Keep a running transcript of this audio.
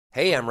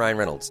Hey, I'm Ryan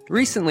Reynolds.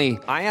 Recently,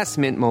 I asked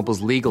Mint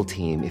Mobile's legal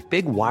team if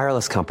big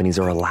wireless companies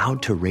are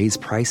allowed to raise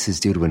prices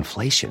due to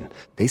inflation.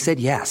 They said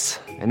yes.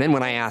 And then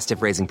when I asked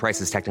if raising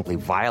prices technically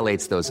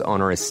violates those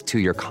onerous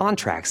two-year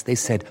contracts, they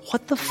said,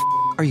 "What the f***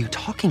 are you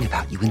talking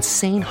about, you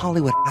insane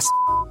Hollywood ass?"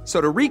 So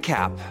to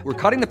recap, we're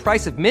cutting the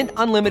price of Mint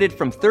Unlimited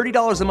from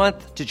 $30 a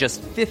month to just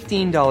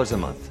 $15 a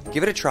month.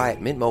 Give it a try at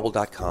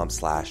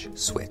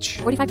mintmobile.com/switch.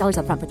 $45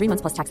 up front for 3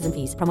 months plus taxes and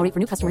fees. Promo rate for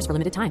new customers for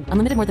limited time.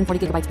 Unlimited more than 40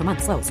 gigabytes per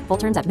month. Slows full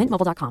terms at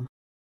mintmobile.com.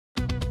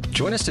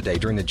 Join us today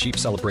during the Jeep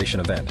Celebration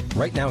event.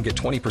 Right now, get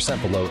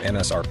 20% below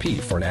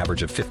MSRP for an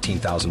average of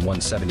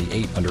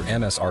 $15,178 under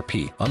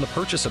MSRP on the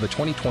purchase of a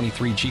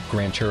 2023 Jeep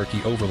Grand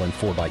Cherokee Overland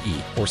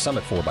 4xE or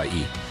Summit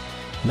 4xE.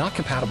 Not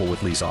compatible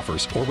with lease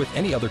offers or with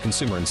any other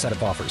consumer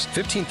incentive offers.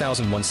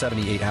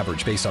 $15,178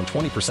 average based on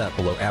 20%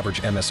 below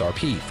average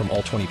MSRP from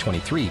all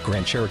 2023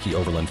 Grand Cherokee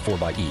Overland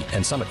 4xE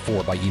and Summit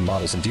 4xE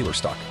models in dealer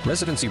stock.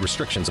 Residency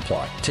restrictions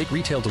apply. Take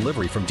retail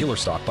delivery from dealer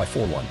stock by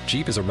 4/1.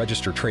 Jeep is a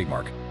registered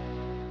trademark.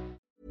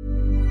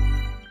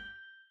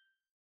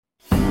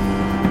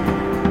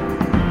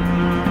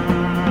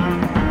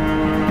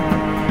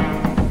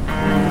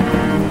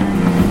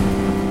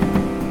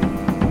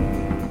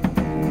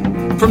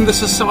 From the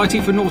Society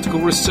for Nautical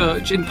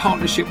Research in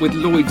partnership with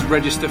Lloyd's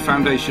Register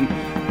Foundation,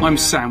 I'm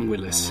Sam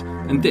Willis,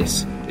 and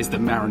this is the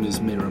Mariner's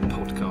Mirror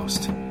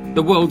podcast,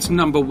 the world's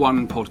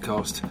 #1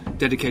 podcast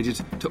dedicated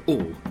to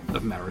all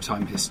of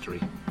maritime history.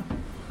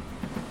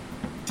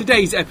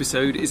 Today's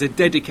episode is a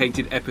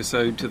dedicated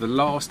episode to the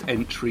last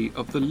entry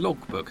of the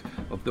logbook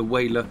of the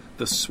whaler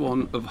the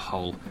Swan of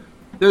Hull.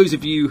 Those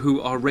of you who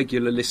are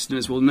regular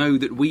listeners will know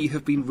that we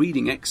have been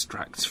reading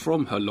extracts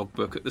from her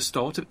logbook at the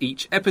start of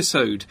each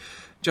episode,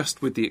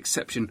 just with the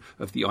exception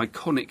of the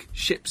iconic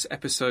ships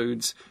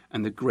episodes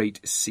and the Great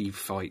Sea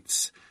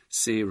Fights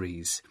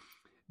series.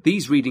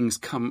 These readings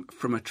come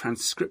from a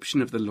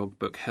transcription of the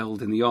logbook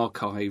held in the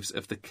archives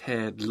of the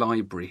Caird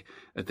Library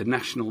at the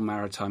National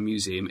Maritime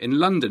Museum in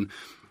London.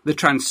 The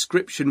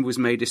transcription was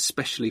made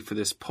especially for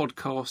this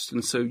podcast,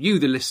 and so you,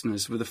 the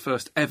listeners, were the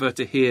first ever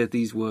to hear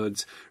these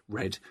words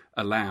read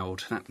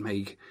aloud. That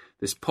made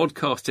this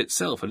podcast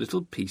itself a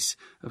little piece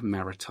of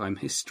maritime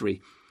history.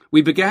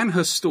 We began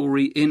her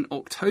story in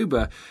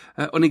October,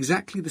 on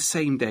exactly the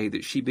same day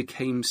that she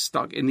became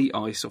stuck in the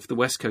ice off the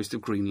west coast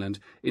of Greenland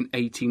in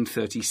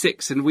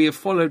 1836, and we have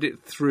followed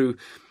it through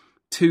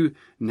to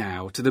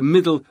now, to the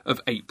middle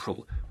of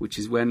April, which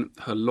is when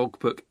her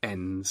logbook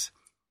ends.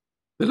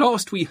 The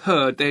last we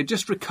heard, they had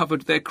just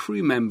recovered their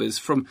crew members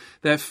from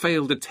their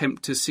failed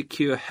attempt to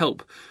secure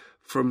help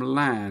from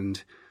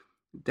land.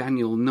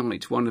 Daniel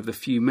Knight, one of the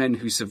few men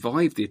who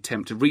survived the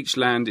attempt to reach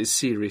land, is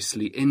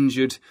seriously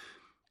injured.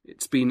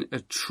 It's been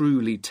a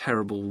truly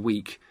terrible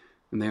week,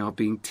 and they are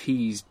being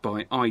teased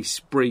by ice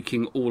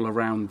breaking all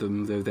around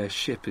them, though their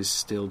ship is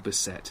still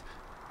beset,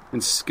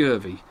 and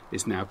scurvy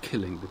is now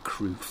killing the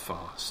crew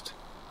fast.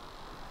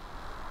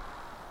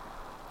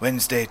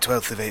 Wednesday,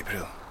 12th of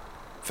April.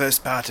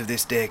 First part of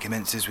this day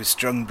commences with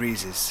strong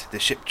breezes, the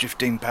ship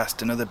drifting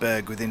past another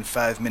berg within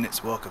 5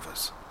 minutes' walk of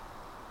us.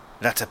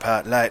 Latter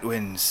part light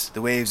winds,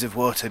 the waves of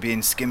water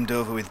being skimmed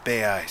over with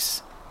bay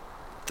ice.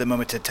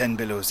 Thermometer 10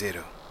 below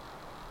zero.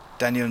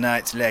 Daniel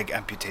Knight's leg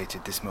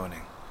amputated this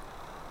morning.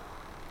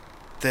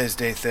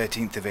 Thursday,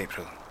 13th of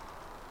April.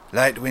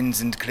 Light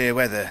winds and clear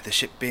weather, the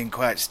ship being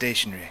quite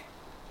stationary.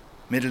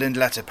 Middle and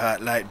latter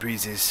part light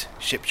breezes,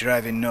 ship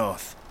driving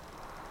north.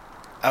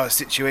 Our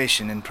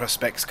situation and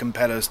prospects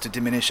compel us to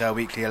diminish our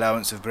weekly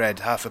allowance of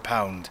bread half a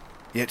pound,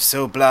 yet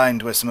so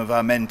blind were some of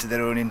our men to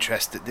their own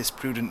interest that this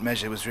prudent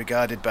measure was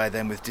regarded by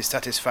them with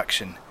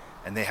dissatisfaction,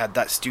 and they had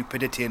that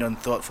stupidity and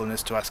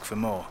unthoughtfulness to ask for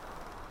more.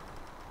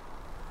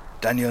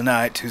 Daniel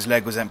Knight, whose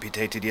leg was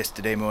amputated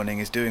yesterday morning,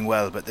 is doing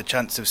well, but the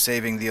chance of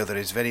saving the other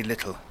is very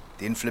little,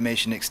 the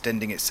inflammation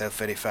extending itself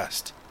very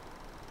fast.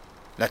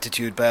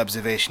 Latitude by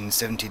observation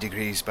 70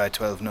 degrees by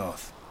 12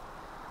 north.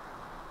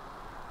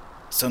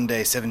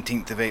 Sunday,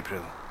 17th of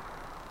April.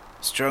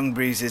 Strong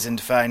breezes and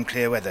fine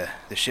clear weather,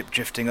 the ship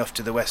drifting off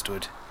to the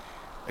westward.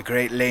 A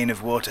great lane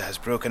of water has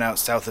broken out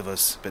south of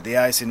us, but the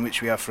ice in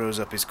which we are froze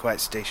up is quite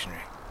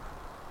stationary.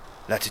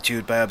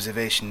 Latitude by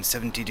observation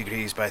 70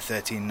 degrees by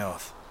 13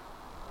 north.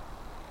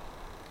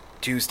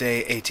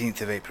 Tuesday,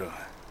 18th of April.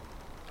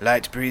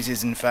 Light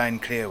breezes and fine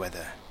clear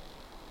weather.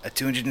 A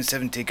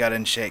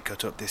 270-gallon shake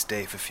cut up this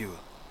day for fuel.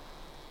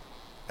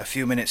 A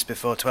few minutes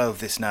before 12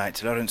 this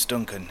night, Lawrence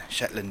Duncan,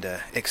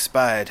 Shetlander,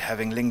 expired,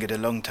 having lingered a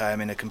long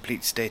time in a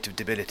complete state of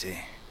debility.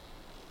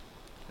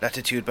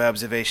 Latitude by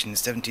observation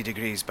 70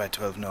 degrees by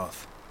 12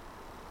 north.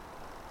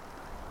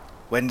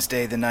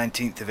 Wednesday, the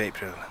 19th of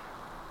April.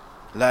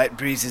 Light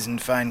breezes and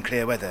fine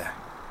clear weather.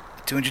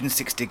 A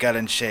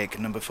 260-gallon shake,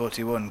 number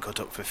 41, cut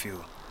up for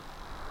fuel.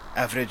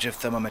 Average of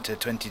thermometer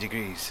 20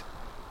 degrees.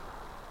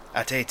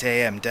 At 8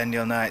 a.m,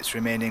 Daniel Knight's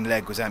remaining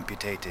leg was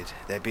amputated,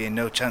 there being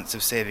no chance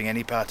of saving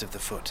any part of the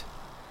foot.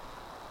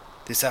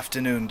 This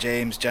afternoon,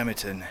 James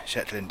Jamerton,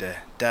 Shetlander,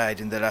 died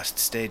in the last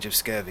stage of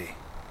scurvy.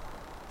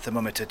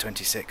 Thermometer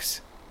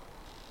 26.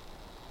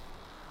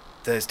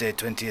 Thursday,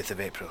 20th of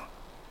April.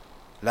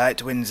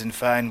 Light winds and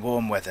fine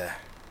warm weather.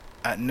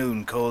 At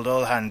noon called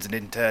all hands and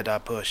interred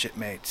our poor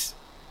shipmates.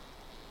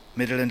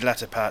 Middle and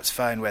latter parts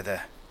fine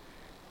weather.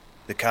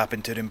 The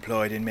carpenter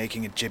employed in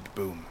making a jib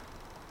boom.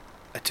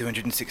 A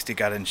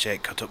 260-gallon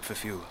shake cut up for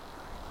fuel.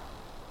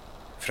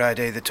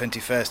 Friday the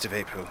 21st of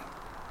April.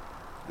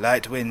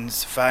 Light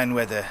winds, fine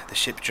weather, the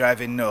ship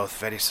driving north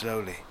very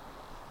slowly.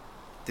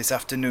 This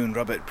afternoon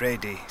Robert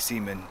Brady,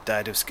 seaman,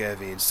 died of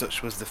scurvy, and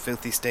such was the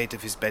filthy state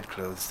of his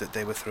bedclothes that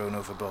they were thrown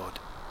overboard.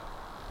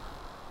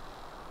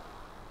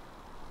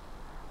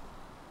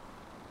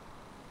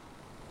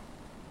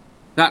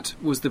 That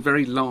was the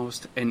very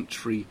last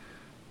entry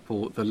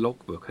for the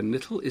logbook, and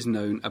little is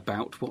known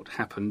about what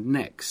happened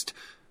next.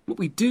 What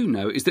we do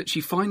know is that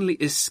she finally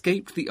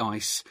escaped the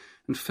ice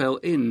and fell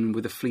in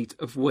with a fleet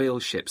of whale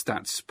ships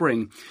that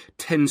spring.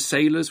 10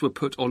 sailors were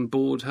put on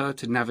board her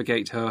to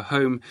navigate her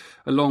home,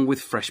 along with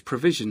fresh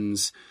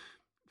provisions.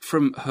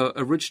 From her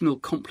original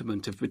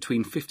complement of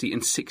between 50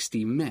 and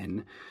 60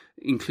 men,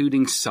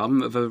 including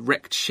some of a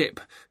wrecked ship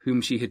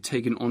whom she had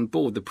taken on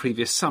board the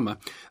previous summer,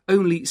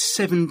 only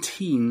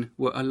 17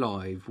 were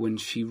alive when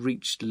she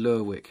reached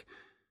Lerwick,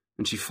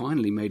 and she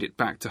finally made it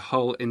back to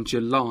Hull in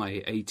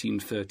July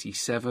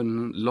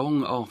 1837,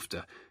 long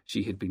after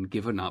she had been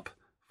given up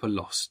for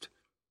lost.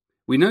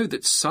 We know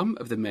that some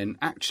of the men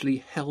actually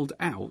held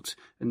out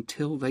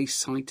until they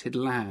sighted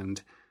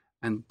land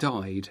and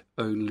died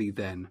only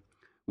then.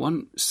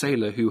 One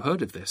sailor who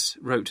heard of this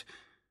wrote,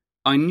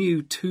 "I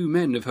knew 2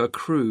 men of her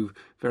crew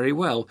very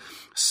well.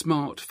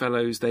 Smart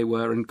fellows they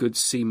were and good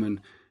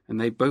seamen,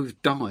 and they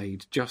both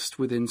died just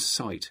within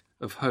sight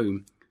of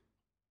home.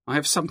 I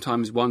have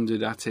sometimes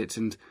wondered at it,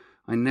 and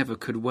I never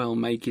could well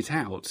make it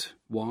out.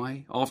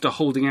 Why, after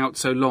holding out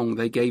so long,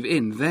 they gave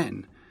in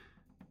then?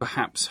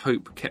 Perhaps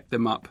hope kept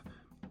them up,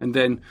 and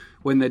then,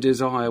 when their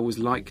desire was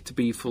like to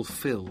be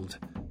fulfilled,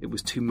 it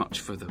was too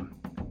much for them,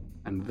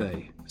 and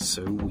they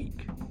so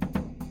weak."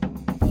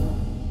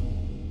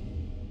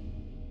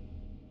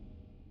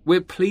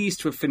 We're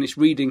pleased to have finished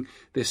reading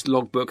this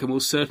logbook, and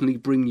will certainly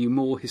bring you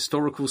more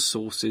historical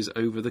sources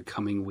over the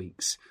coming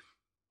weeks.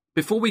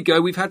 Before we go,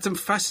 we've had some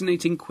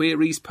fascinating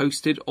queries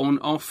posted on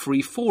our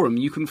free forum.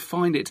 You can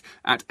find it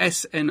at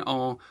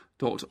snr.org.uk.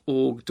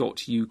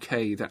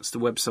 That's the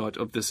website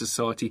of the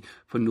Society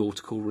for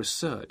Nautical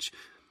Research.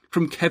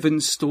 From Kevin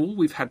Stall,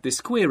 we've had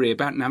this query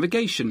about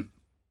navigation.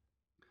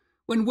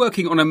 When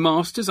working on a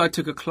master's, I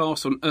took a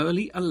class on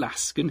early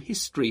Alaskan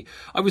history.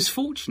 I was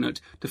fortunate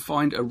to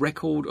find a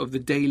record of the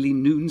daily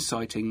noon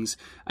sightings,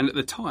 and at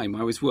the time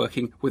I was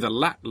working with a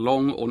lat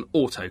long on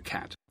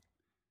AutoCAD.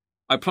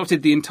 I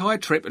plotted the entire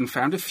trip and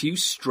found a few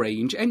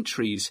strange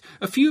entries.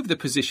 A few of the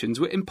positions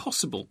were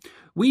impossible.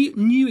 We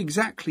knew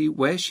exactly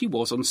where she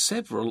was on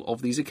several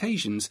of these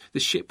occasions.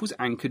 The ship was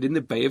anchored in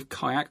the Bay of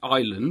Kayak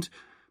Island,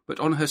 but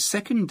on her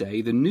second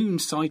day the noon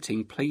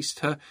sighting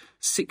placed her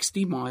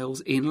 60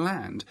 miles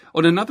inland.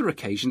 On another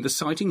occasion the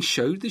sighting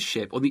showed the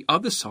ship on the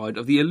other side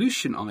of the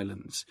Aleutian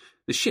Islands.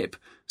 The ship,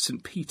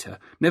 St. Peter,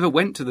 never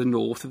went to the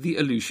north of the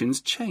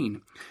Aleutians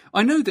chain.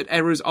 I know that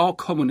errors are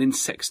common in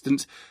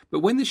sextant,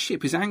 but when the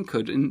ship is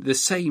anchored in the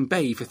same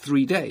bay for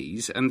 3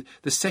 days, and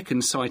the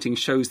second sighting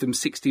shows them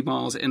 60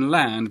 miles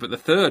inland, but the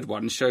third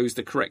one shows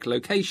the correct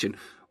location,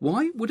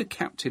 why would a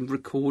captain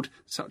record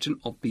such an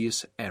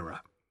obvious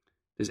error?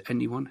 Does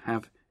anyone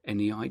have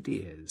any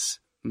ideas?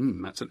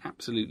 That's an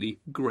absolutely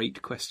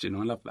great question.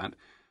 I love that.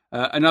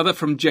 Another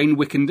from Jane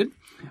Wickenden.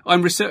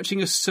 I'm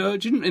researching a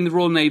surgeon in the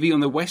Royal Navy on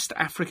the West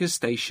Africa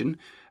Station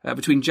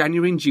between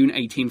January and June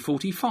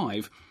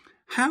 1845.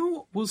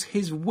 How was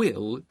his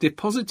will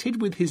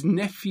deposited with his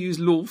nephew's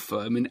law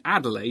firm in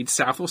Adelaide,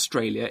 South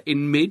Australia,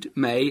 in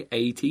mid-May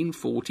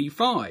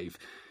 1845?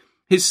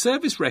 His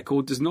service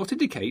record does not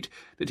indicate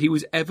that he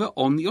was ever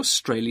on the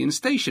Australian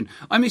station.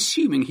 I'm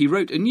assuming he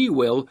wrote a new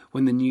will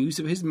when the news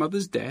of his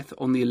mother's death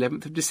on the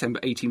 11th of December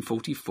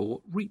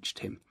 1844 reached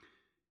him.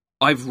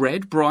 I've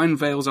read Brian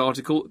Vale's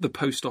article, The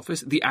Post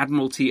Office, the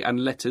Admiralty and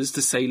Letters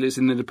to Sailors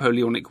in the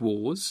Napoleonic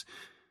Wars.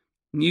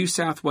 New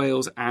South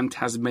Wales and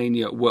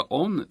Tasmania were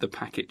on the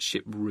packet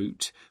ship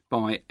route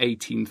by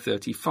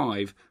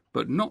 1835,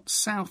 but not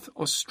South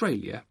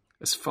Australia,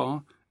 as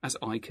far as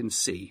I can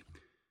see.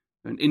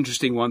 An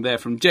interesting one there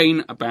from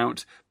Jane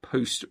about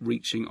post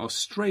reaching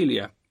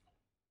Australia.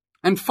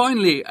 And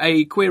finally,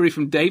 a query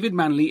from David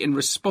Manley in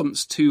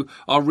response to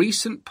our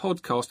recent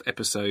podcast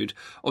episode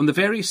on the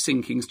various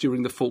sinkings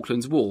during the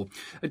Falklands War.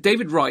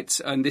 David writes,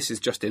 and this is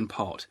just in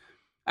part,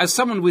 as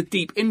someone with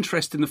deep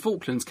interest in the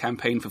Falklands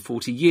campaign for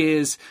 40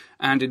 years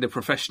and in a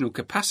professional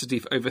capacity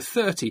for over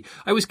 30,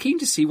 I was keen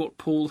to see what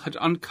Paul had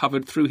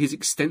uncovered through his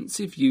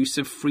extensive use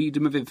of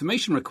freedom of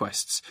information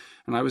requests,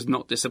 and I was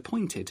not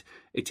disappointed.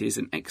 It is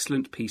an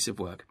excellent piece of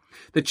work.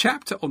 The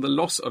chapter on the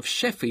loss of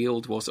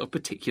Sheffield was of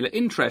particular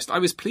interest. I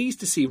was pleased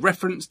to see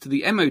reference to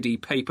the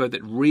MOD paper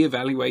that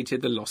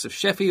re-evaluated the loss of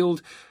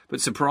Sheffield, but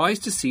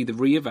surprised to see the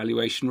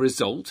re-evaluation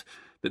result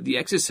that the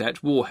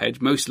Exocet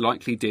warhead most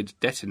likely did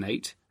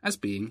detonate as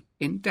being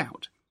in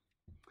doubt.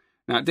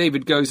 Now,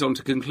 David goes on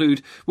to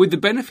conclude, with the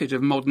benefit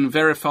of modern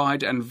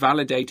verified and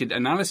validated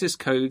analysis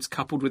codes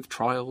coupled with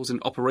trials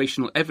and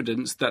operational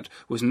evidence that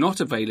was not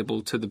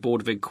available to the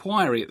Board of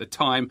Inquiry at the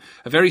time,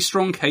 a very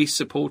strong case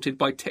supported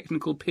by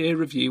technical peer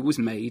review was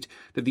made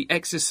that the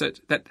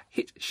exocet that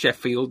hit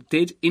Sheffield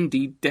did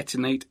indeed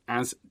detonate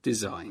as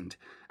designed.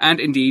 And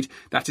indeed,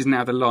 that is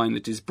now the line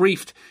that is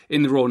briefed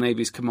in the Royal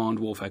Navy's Command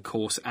Warfare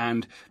course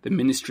and the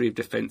Ministry of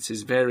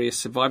Defence's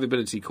various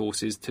survivability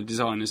courses to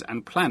designers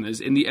and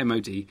planners in the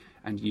MOD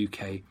and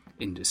UK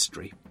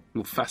industry.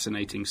 Well,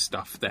 fascinating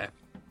stuff there.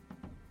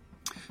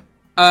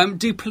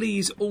 Do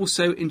please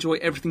also enjoy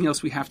everything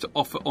else we have to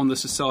offer on the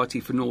Society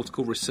for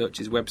Nautical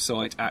Research's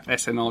website at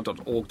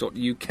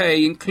snr.org.uk,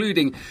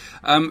 including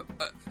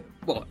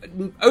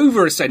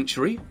over a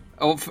century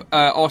of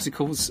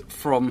articles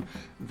from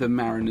the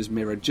Mariner's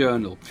Mirror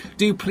Journal.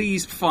 Do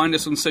please find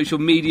us on social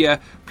media.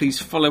 Please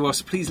follow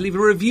us. Please leave a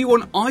review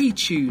on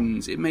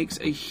iTunes. It makes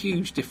a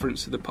huge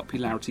difference to the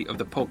popularity of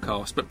the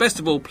podcast. But best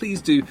of all, please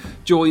do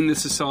join the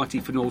Society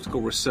for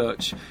Nautical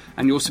Research,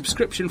 and your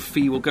subscription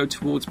fee will go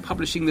towards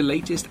publishing the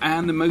latest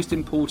and the most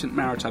important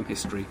maritime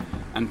history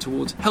and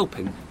towards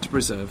helping to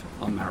preserve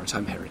our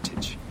maritime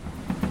heritage.